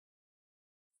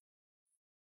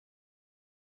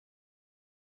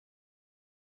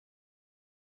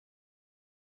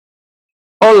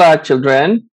Hola,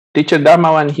 children. Teacher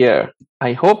Dharmawan here.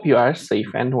 I hope you are safe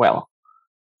and well.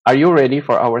 Are you ready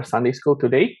for our Sunday school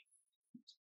today?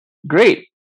 Great.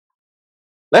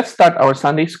 Let's start our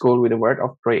Sunday school with a word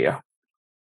of prayer.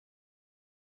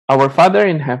 Our Father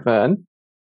in heaven,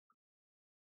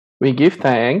 we give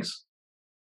thanks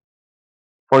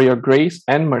for your grace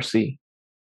and mercy.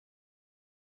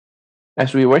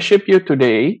 As we worship you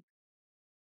today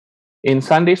in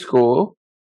Sunday school,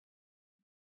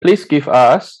 please give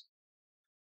us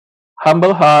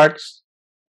humble hearts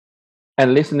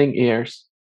and listening ears.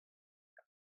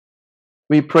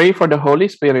 We pray for the Holy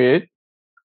Spirit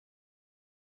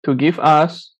to give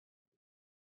us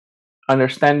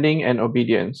understanding and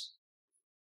obedience.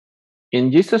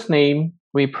 In Jesus' name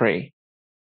we pray.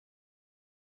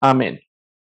 Amen.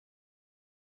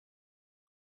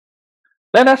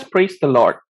 Let us praise the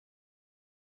Lord.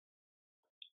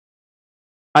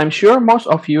 I'm sure most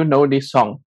of you know this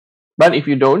song, but if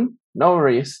you don't, no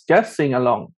worries, just sing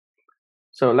along.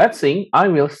 So let's sing, I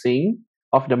Will Sing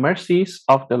of the Mercies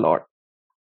of the Lord.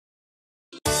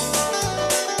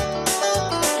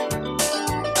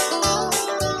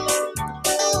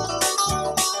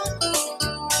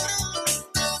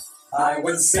 I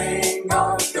will sing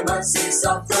of the mercies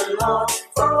of the Lord,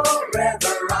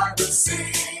 forever I will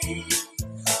sing.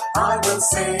 I will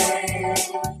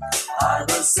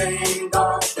sing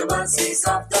of the mercies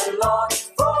of the Lord,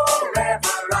 forever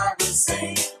I will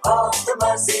sing of the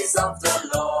mercies of the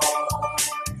Lord.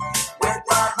 With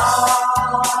my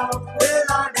heart will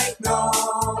I make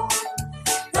known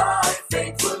thy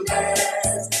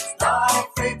faithfulness, thy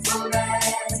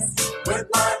faithfulness. With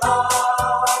my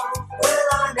heart will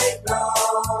I make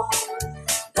known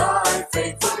thy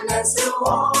faithfulness to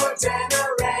all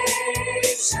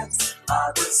generations.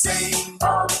 I will sing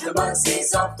of the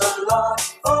mercies of the Lord,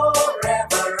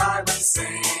 forever I will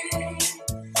sing.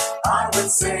 I will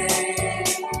sing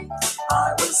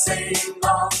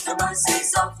of the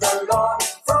mercies of the Lord,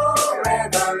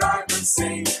 forever I will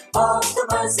sing of the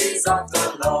mercies of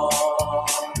the Lord.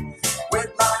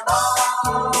 With my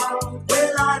mouth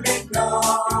will I make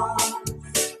known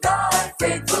thy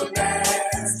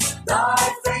faithfulness, thy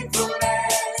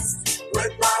faithfulness.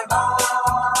 With my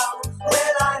mouth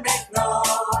will I make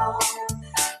known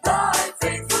thy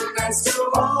faithfulness to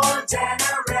all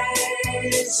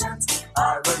generations.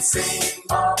 I will sing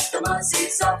of the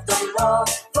mercies of the Lord,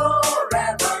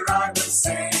 forever I will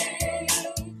sing.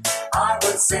 I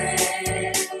will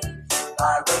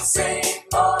sing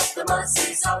of the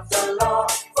mercies of the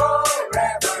Lord,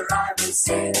 forever I will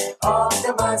sing of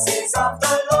the mercies of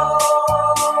the Lord.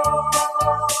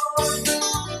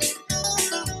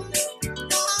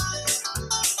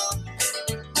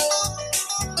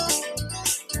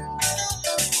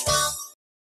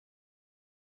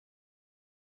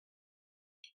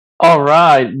 All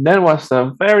right, that was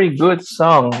a very good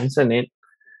song, isn't it?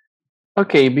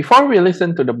 Okay, before we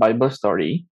listen to the Bible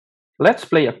story, let's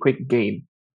play a quick game.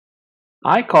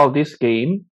 I call this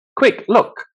game Quick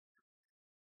Look.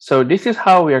 So this is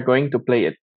how we are going to play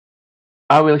it.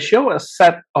 I will show a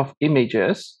set of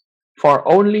images for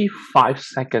only 5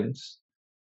 seconds,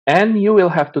 and you will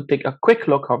have to take a quick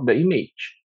look of the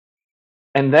image,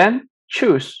 and then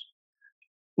choose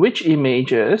which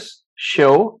images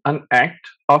show an act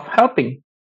of helping.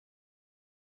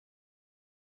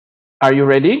 Are you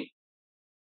ready?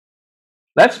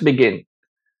 Let's begin.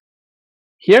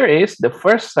 Here is the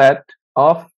first set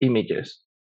of images.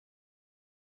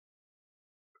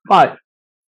 5,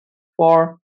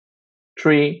 4,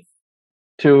 3,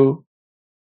 2,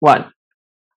 1.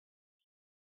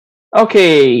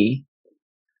 Okay.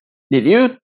 Did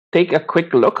you take a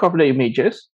quick look of the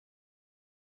images?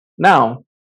 Now,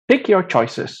 pick your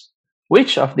choices.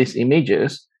 Which of these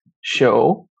images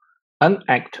show an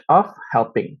act of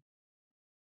helping?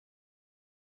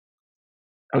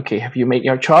 Okay, have you made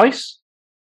your choice?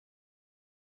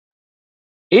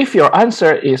 If your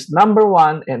answer is number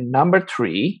 1 and number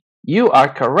 3, you are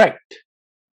correct.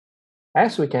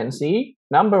 As we can see,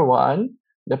 number 1,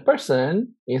 the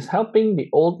person is helping the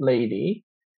old lady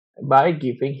by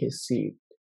giving his seed.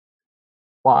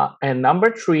 And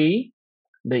number 3,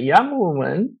 the young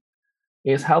woman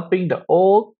is helping the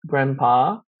old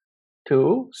grandpa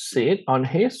to sit on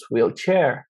his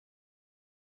wheelchair.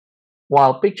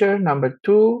 While picture number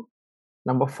 2,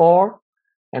 number 4,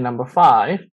 and number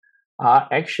 5 are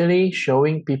actually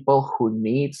showing people who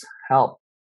needs help.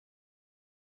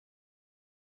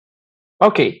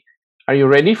 Okay, are you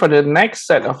ready for the next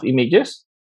set of images?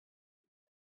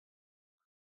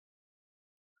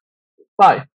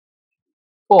 5,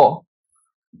 4,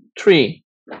 3,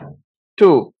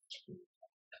 2,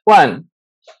 1.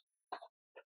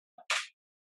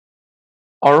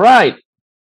 All right,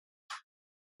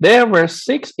 there were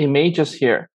 6 images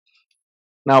here.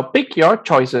 Now pick your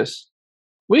choices.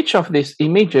 Which of these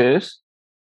images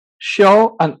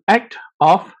show an act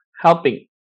of helping?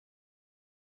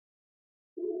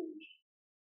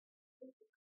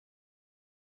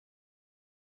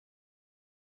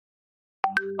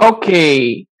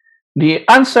 Okay, the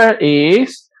answer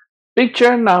is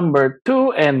picture number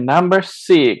 2 and number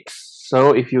 6.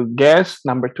 So if you guess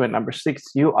number 2 and number 6,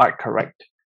 you are correct.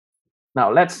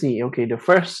 Now let's see. Okay, the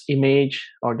first image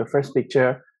or the first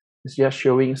picture is just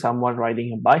showing someone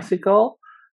riding a bicycle.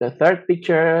 The third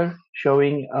picture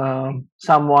showing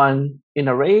someone in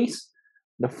a race.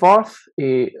 The fourth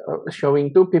is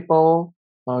showing 2 people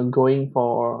going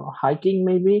for hiking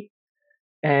maybe.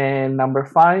 And number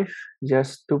 5,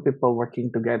 just 2 people working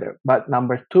together. But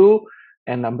number 2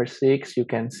 and number 6, you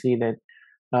can see that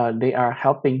they are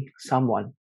helping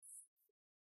someone.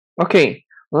 Okay,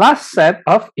 last set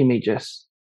of images.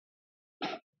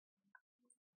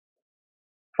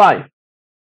 5,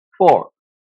 4,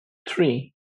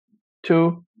 3,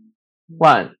 2,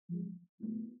 1.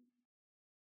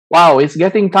 Wow, it's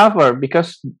getting tougher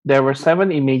because there were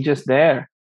 7 images there.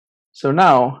 So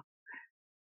now,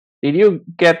 did you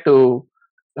get to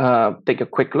take a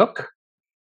quick look?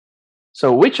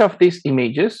 So which of these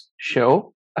images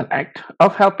show an act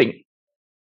of helping?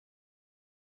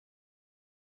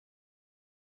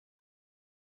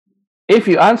 If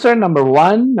you answer number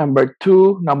 1, number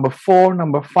 2, number 4,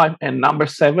 number 5, and number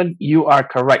 7, you are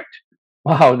correct.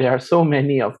 Wow, there are so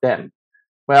many of them.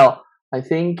 Well, I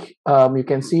think you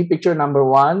can see picture number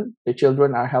 1, the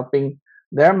children are helping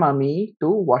their mommy to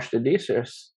wash the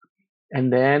dishes.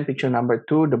 And then picture number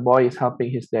 2, the boy is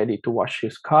helping his daddy to wash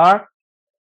his car.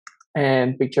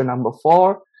 And picture number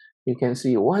 4, you can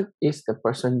see what is the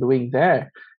person doing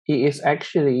there. He is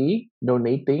actually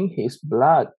donating his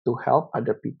blood to help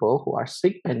other people who are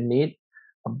sick and need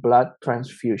a blood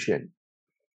transfusion.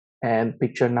 And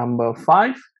picture number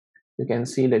 5, you can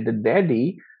see that the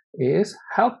daddy is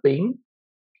helping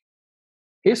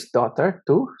his daughter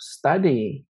to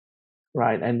study,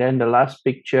 right? And then the last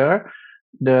picture,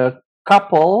 the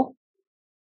couple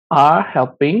are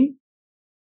helping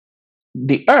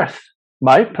the earth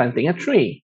by planting a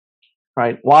tree,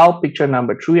 right? While picture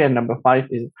number 3 and number 5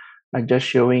 are just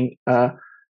showing a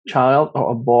child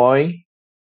or a boy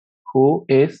who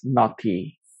is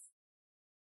naughty.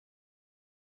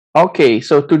 Okay,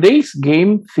 so today's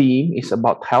game theme is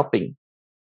about helping.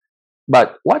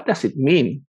 But what does it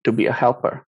mean to be a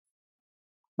helper?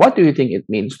 What do you think it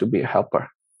means to be a helper?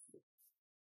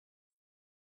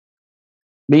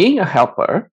 Being a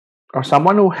helper or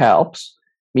someone who helps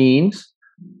means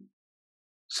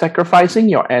sacrificing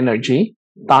your energy,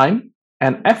 time,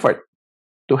 and effort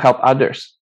to help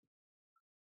others.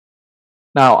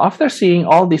 Now, after seeing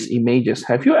all these images,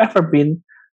 have you ever been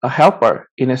a helper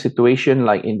in a situation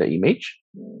like in the image?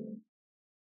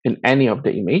 In any of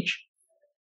the image?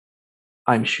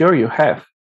 I'm sure you have.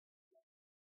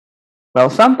 Well,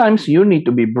 sometimes you need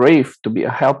to be brave to be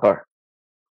a helper.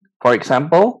 For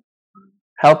example,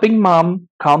 helping mom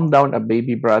calm down a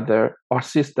baby brother or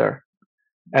sister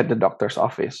at the doctor's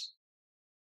office.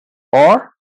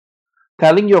 Or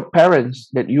telling your parents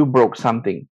that you broke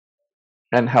something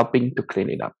and helping to clean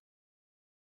it up.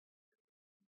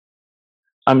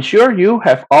 I'm sure you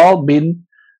have all been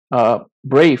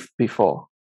brave before.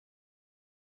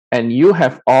 And you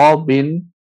have all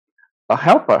been a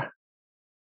helper.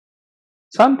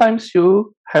 Sometimes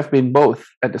you have been both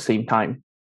at the same time.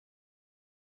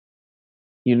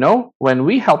 You know, when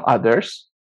we help others,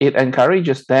 it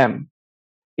encourages them.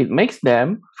 It makes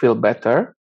them feel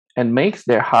better and makes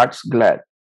their hearts glad.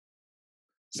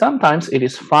 Sometimes it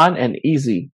is fun and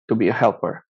easy to be a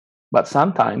helper, but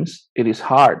sometimes it is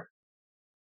hard.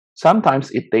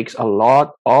 Sometimes it takes a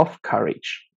lot of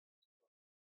courage.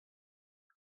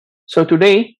 So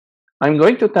today, I'm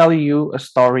going to tell you a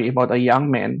story about a young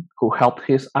man who helped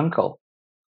his uncle.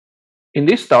 In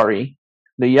this story,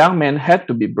 the young man had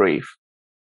to be brave,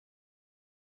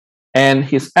 and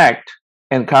his act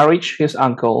encouraged his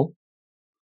uncle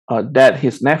that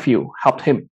his nephew helped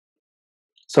him.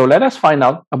 So let us find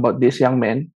out about this young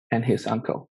man and his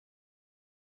uncle.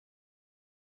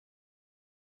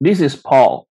 This is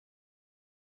Paul.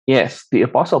 Yes, the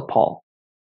Apostle Paul.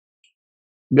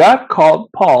 God called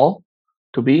Paul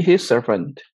to be his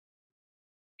servant.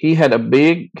 He had a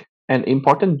big and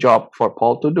important job for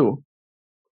Paul to do.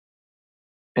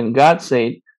 And God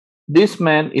said, "This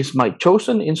man is my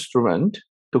chosen instrument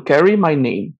to carry my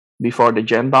name before the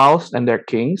Gentiles and their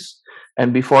kings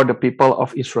and before the people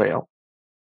of Israel."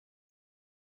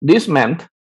 This meant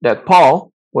that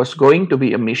Paul was going to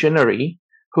be a missionary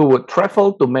who would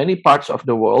travel to many parts of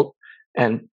the world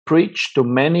and preach to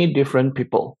many different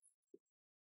people.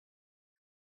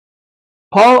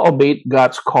 Paul obeyed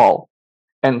God's call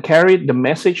and carried the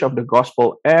message of the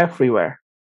gospel everywhere.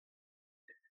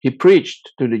 He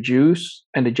preached to the Jews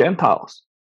and the Gentiles.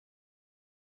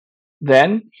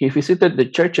 Then he visited the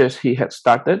churches he had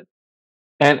started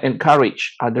and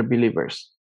encouraged other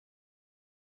believers.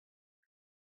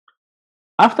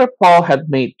 After Paul had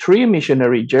made 3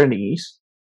 missionary journeys,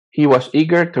 he was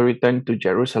eager to return to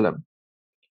Jerusalem.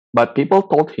 But people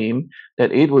told him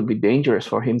that it would be dangerous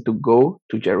for him to go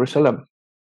to Jerusalem.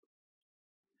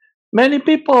 "Many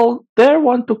people there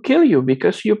want to kill you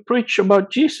because you preach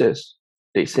about Jesus,"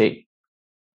 they say.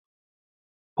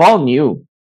 Paul knew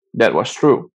that was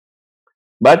true,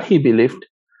 but he believed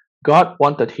God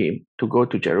wanted him to go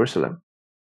to Jerusalem.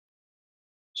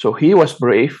 So he was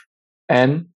brave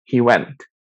and he went.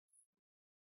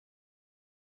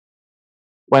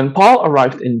 When Paul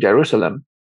arrived in Jerusalem,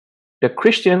 the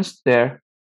Christians there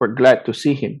were glad to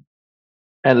see him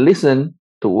and listen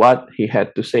to what he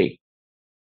had to say.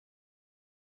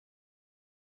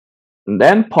 And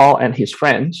then Paul and his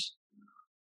friends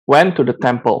went to the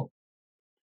temple.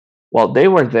 While they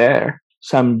were there,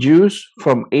 some Jews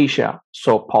from Asia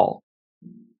saw Paul.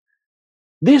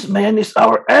 "This man is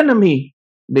our enemy,"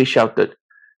 they shouted.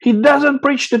 "He doesn't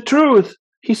preach the truth.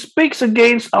 He speaks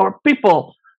against our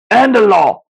people and the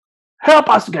law. Help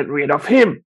us get rid of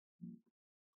him."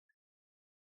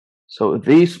 So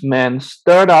these men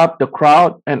stirred up the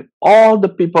crowd, and all the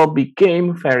people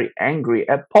became very angry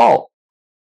at Paul.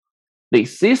 They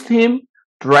seized him,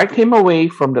 dragged him away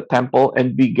from the temple,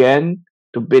 and began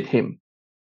to beat him.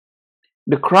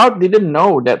 The crowd didn't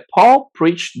know that Paul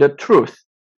preached the truth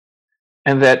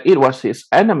and that it was his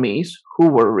enemies who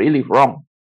were really wrong.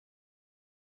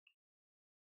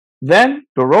 Then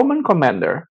the Roman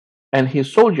commander and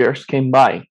his soldiers came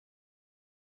by.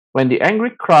 When the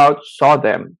angry crowd saw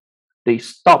them, they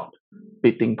stopped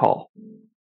beating Paul.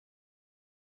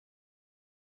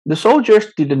 The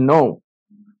soldiers didn't know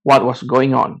what was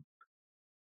going on,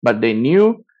 but they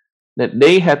knew that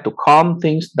they had to calm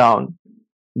things down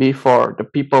before the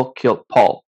people killed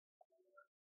Paul.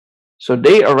 So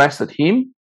they arrested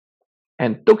him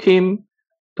and took him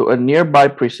to a nearby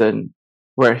prison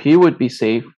where he would be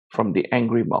safe from the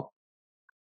angry mob.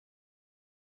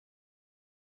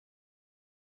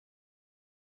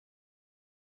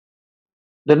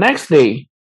 The next day,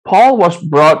 Paul was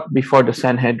brought before the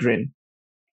Sanhedrin,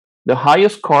 the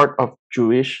highest court of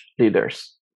Jewish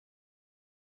leaders.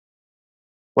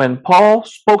 When Paul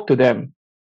spoke to them,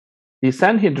 the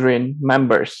Sanhedrin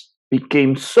members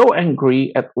became so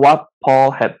angry at what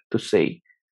Paul had to say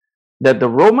that the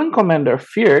Roman commander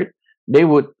feared they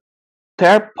would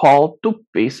tear Paul to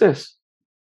pieces.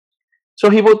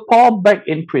 So he put Paul back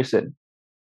in prison.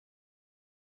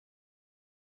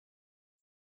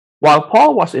 While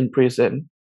Paul was in prison,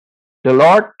 the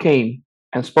Lord came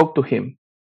and spoke to him.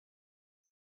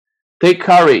 "Take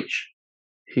courage,"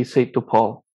 he said to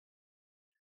Paul,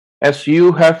 "as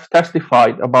you have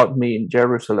testified about me in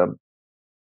Jerusalem,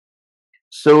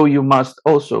 so you must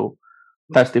also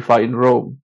testify in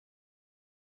Rome."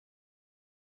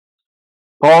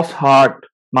 Paul's heart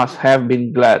must have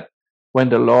been glad when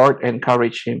the Lord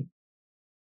encouraged him.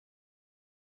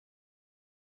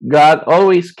 God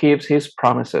always keeps his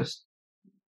promises.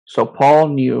 So Paul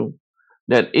knew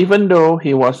that even though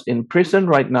he was in prison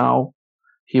right now,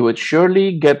 he would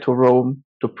surely get to Rome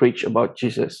to preach about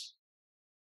Jesus.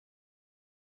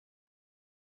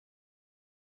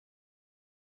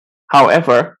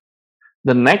 However,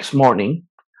 the next morning,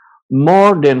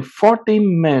 more than 40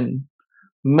 men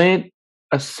made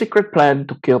a secret plan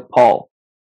to kill Paul.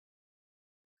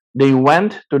 They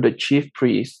went to the chief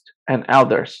priests and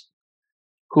elders,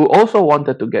 who also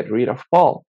wanted to get rid of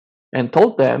Paul, and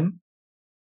told them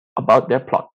about their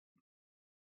plot.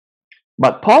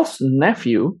 But Paul's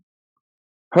nephew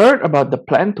heard about the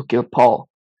plan to kill Paul,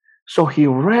 so he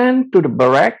ran to the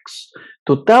barracks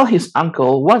to tell his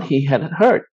uncle what he had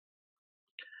heard.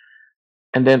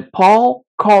 And then Paul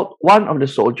called one of the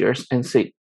soldiers and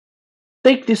said,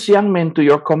 "Take this young man to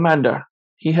your commander.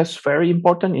 He has very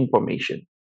important information."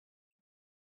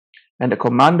 And the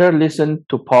commander listened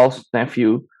to Paul's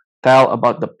nephew tell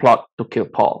about the plot to kill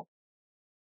Paul.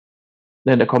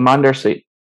 Then the commander said,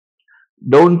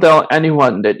 "Don't tell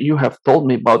anyone that you have told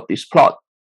me about this plot."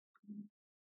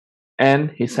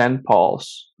 And he sent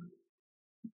Paul's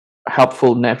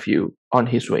helpful nephew on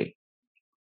his way.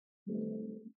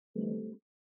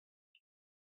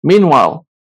 Meanwhile,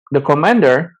 the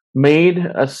commander made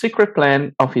a secret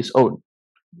plan of his own.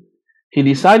 He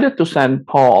decided to send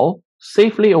Paul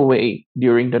safely away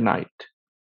during the night.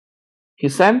 He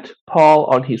sent Paul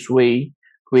on his way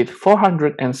with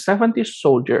 470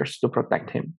 soldiers to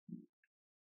protect him.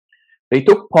 They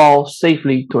took Paul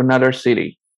safely to another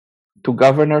city, to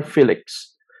Governor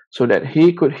Felix, so that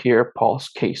he could hear Paul's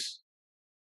case.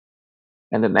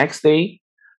 And the next day,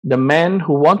 the men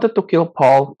who wanted to kill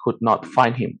Paul could not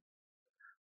find him.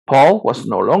 Paul was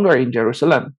no longer in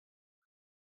Jerusalem.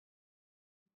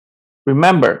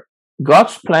 Remember,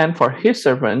 God's plan for his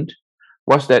servant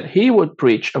was that he would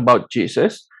preach about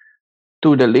Jesus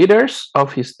to the leaders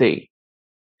of his day,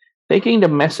 taking the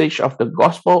message of the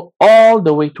gospel all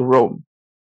the way to Rome.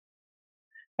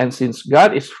 And since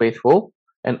God is faithful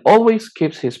and always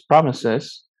keeps his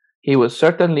promises, he will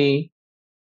certainly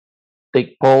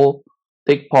take Paul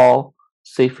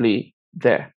safely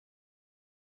there.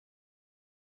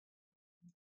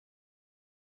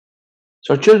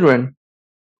 So children,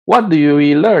 what do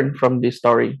we learn from this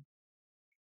story?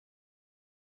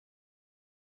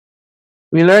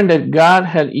 We learned that God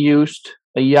had used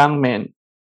a young man,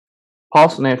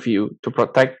 Paul's nephew, to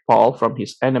protect Paul from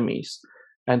his enemies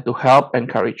and to help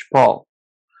encourage Paul.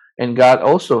 And God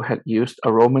also had used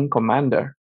a Roman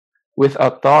commander with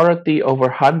authority over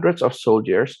hundreds of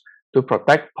soldiers to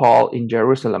protect Paul in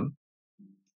Jerusalem,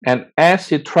 and as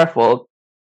he traveled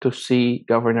to see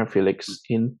Governor Felix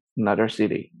in another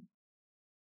city.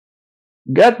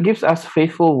 God gives us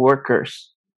faithful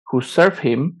workers who serve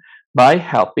him by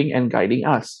helping and guiding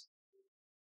us.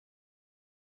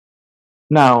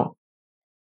 Now,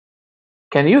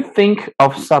 can you think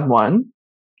of someone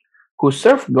who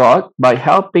served God by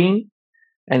helping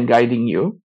and guiding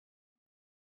you?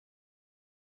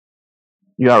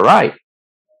 You are right.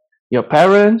 Your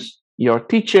parents, your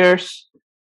teachers,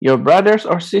 your brothers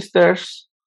or sisters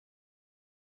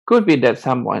could be that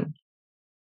someone.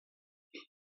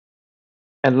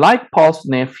 And like Paul's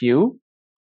nephew,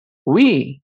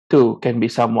 we too can be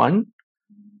someone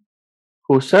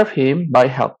who serve him by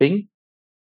helping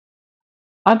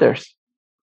others.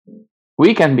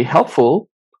 We can be helpful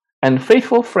and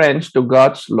faithful friends to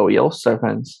God's loyal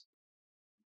servants.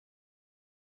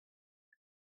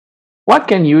 What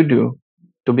can you do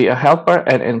to be a helper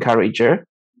and encourager?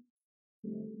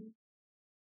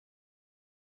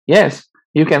 Yes,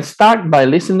 you can start by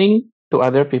listening to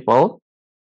other people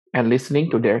and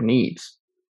listening to their needs.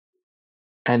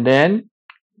 And then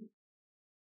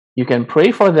you can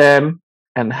pray for them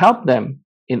and help them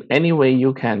in any way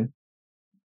you can.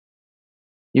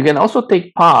 You can also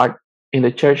take part in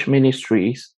the church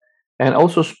ministries and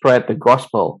also spread the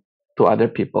gospel to other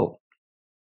people.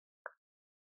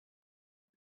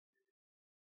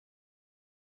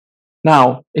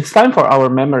 Now, it's time for our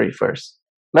memory verse.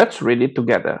 Let's read it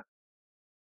together.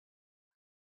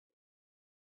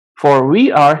 For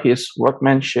we are his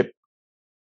workmanship,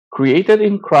 created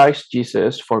in Christ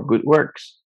Jesus for good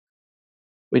works,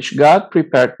 which God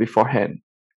prepared beforehand,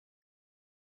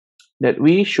 that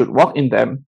we should walk in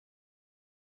them.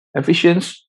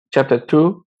 Ephesians chapter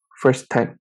 2, verse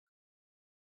 10.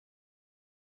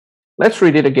 Let's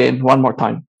read it again one more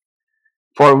time.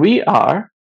 For we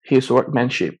are his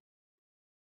workmanship,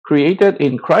 created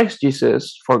in Christ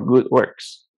Jesus for good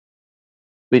works,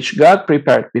 which God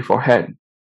prepared beforehand,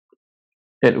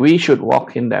 that we should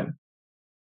walk in them.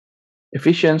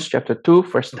 Ephesians chapter 2,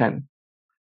 verse 10.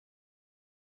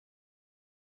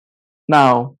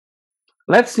 Now,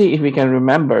 let's see if we can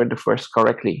remember the verse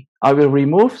correctly. I will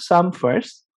remove some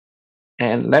first,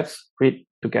 and let's read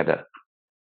together.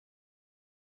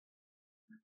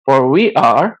 For we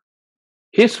are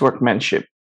his workmanship,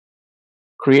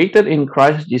 created in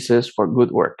Christ Jesus for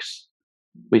good works,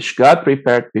 which God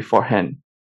prepared beforehand,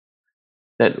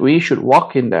 that we should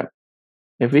walk in them.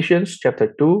 Ephesians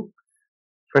chapter 2,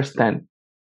 verse 10.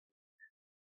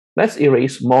 Let's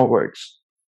erase more words.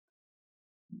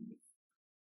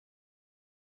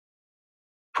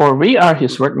 For we are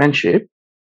his workmanship,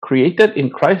 created in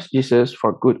Christ Jesus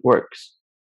for good works,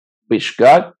 which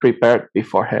God prepared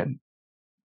beforehand,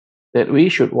 that we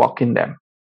should walk in them.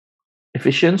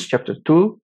 Ephesians chapter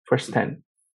 2, verse 10.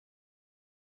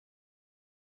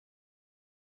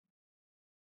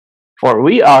 For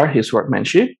we are his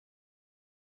workmanship,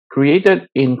 created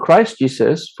in Christ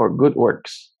Jesus for good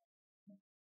works,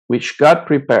 which God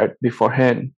prepared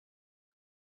beforehand,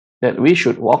 that we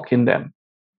should walk in them.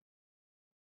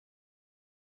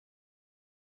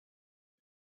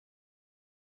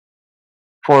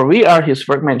 For we are his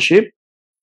workmanship,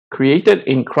 created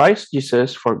in Christ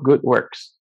Jesus for good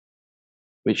works,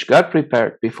 which God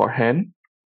prepared beforehand,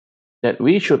 that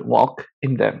we should walk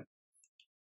in them.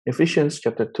 Ephesians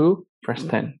chapter 2, verse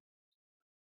 10.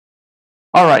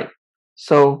 All right,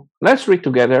 so let's read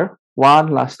together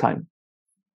One last time.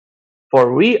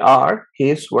 For we are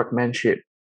his workmanship,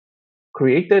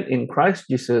 created in Christ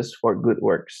Jesus for good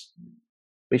works,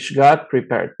 which God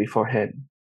prepared beforehand,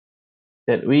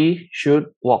 that we should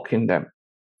walk in them.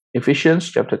 Ephesians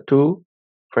chapter 2,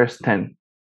 verse 10.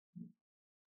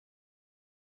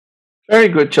 Very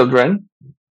good, children.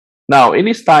 Now it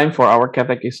is time for our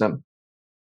catechism.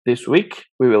 This week,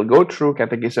 we will go through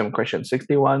catechism question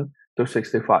 61 to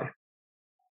 65.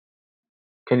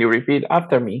 Can you repeat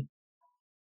after me?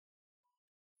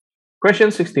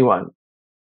 Question 61.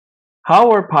 How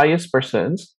were pious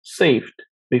persons saved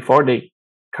before the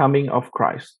coming of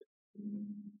Christ?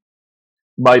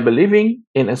 By believing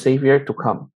in a Savior to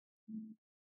come.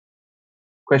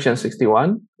 Question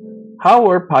 61. How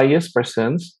were pious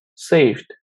persons saved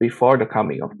before the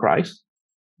coming of Christ?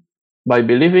 By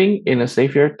believing in a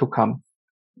Savior to come.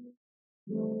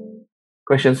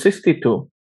 Question 62.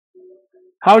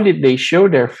 How did they show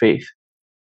their faith?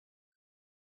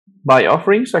 By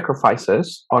offering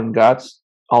sacrifices on God's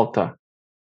altar.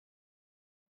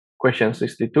 Question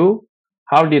 62.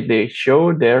 How did they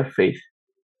show their faith?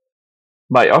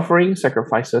 By offering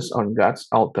sacrifices on God's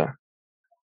altar.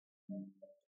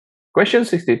 Question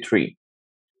 63.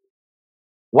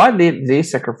 What did these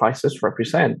sacrifices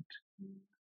represent?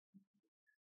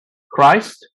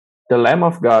 Christ, the Lamb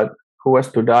of God, who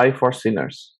was to die for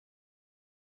sinners.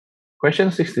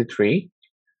 Question 63.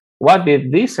 What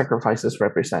did these sacrifices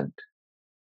represent?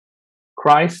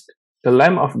 Christ, the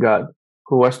Lamb of God,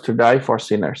 who was to die for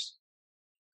sinners.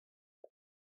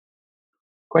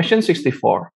 Question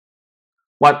 64.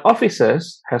 What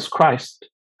offices has Christ?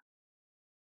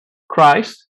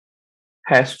 Christ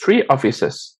has 3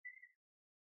 offices.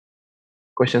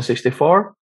 Question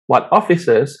 64. What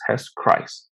offices has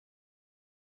Christ?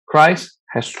 Christ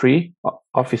has 3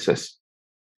 offices.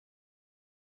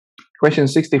 Question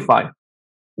 65.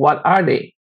 What are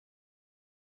they?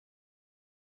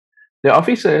 The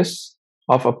offices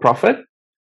of a prophet,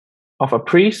 of a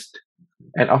priest,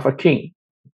 and of a king.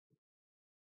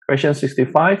 Question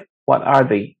 65. What are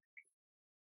they?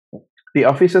 The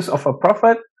offices of a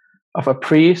prophet, of a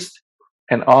priest,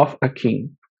 and of a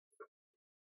king.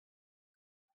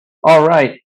 All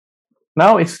right.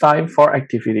 Now it's time for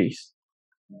activities.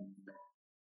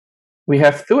 We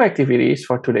have 2 activities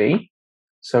for today.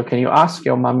 So can you ask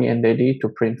your mommy and daddy to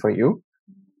print for you?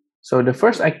 So the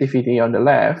first activity on the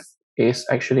left is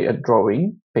actually a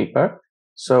drawing paper.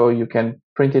 So you can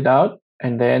print it out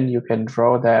and then you can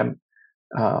draw them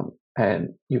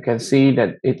and you can see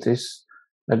that it is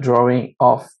a drawing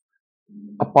of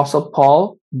Apostle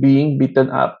Paul being beaten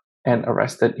up and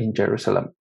arrested in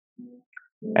Jerusalem.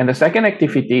 And the second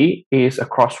activity is a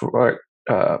crossword,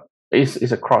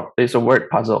 is a word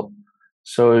puzzle.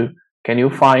 So can you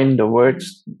find the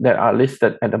words that are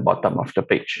listed at the bottom of the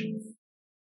page?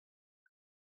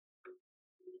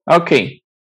 Okay,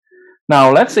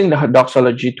 now let's sing the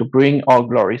doxology to bring all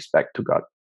glories back to God.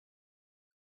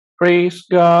 Praise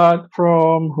God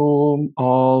from whom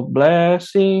all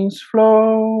blessings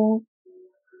flow.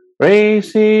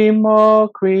 Praise Him, all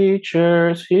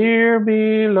creatures here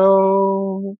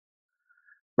below.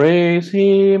 Praise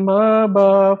Him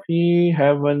above, ye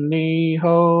heavenly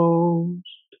hosts.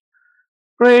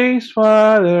 Praise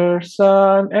Father,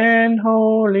 Son, and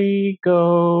Holy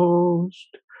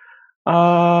Ghost.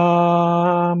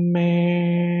 Amen.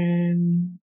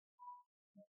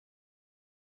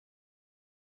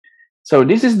 So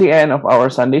this is the end of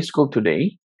our Sunday school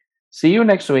today. See you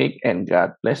next week and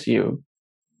God bless you.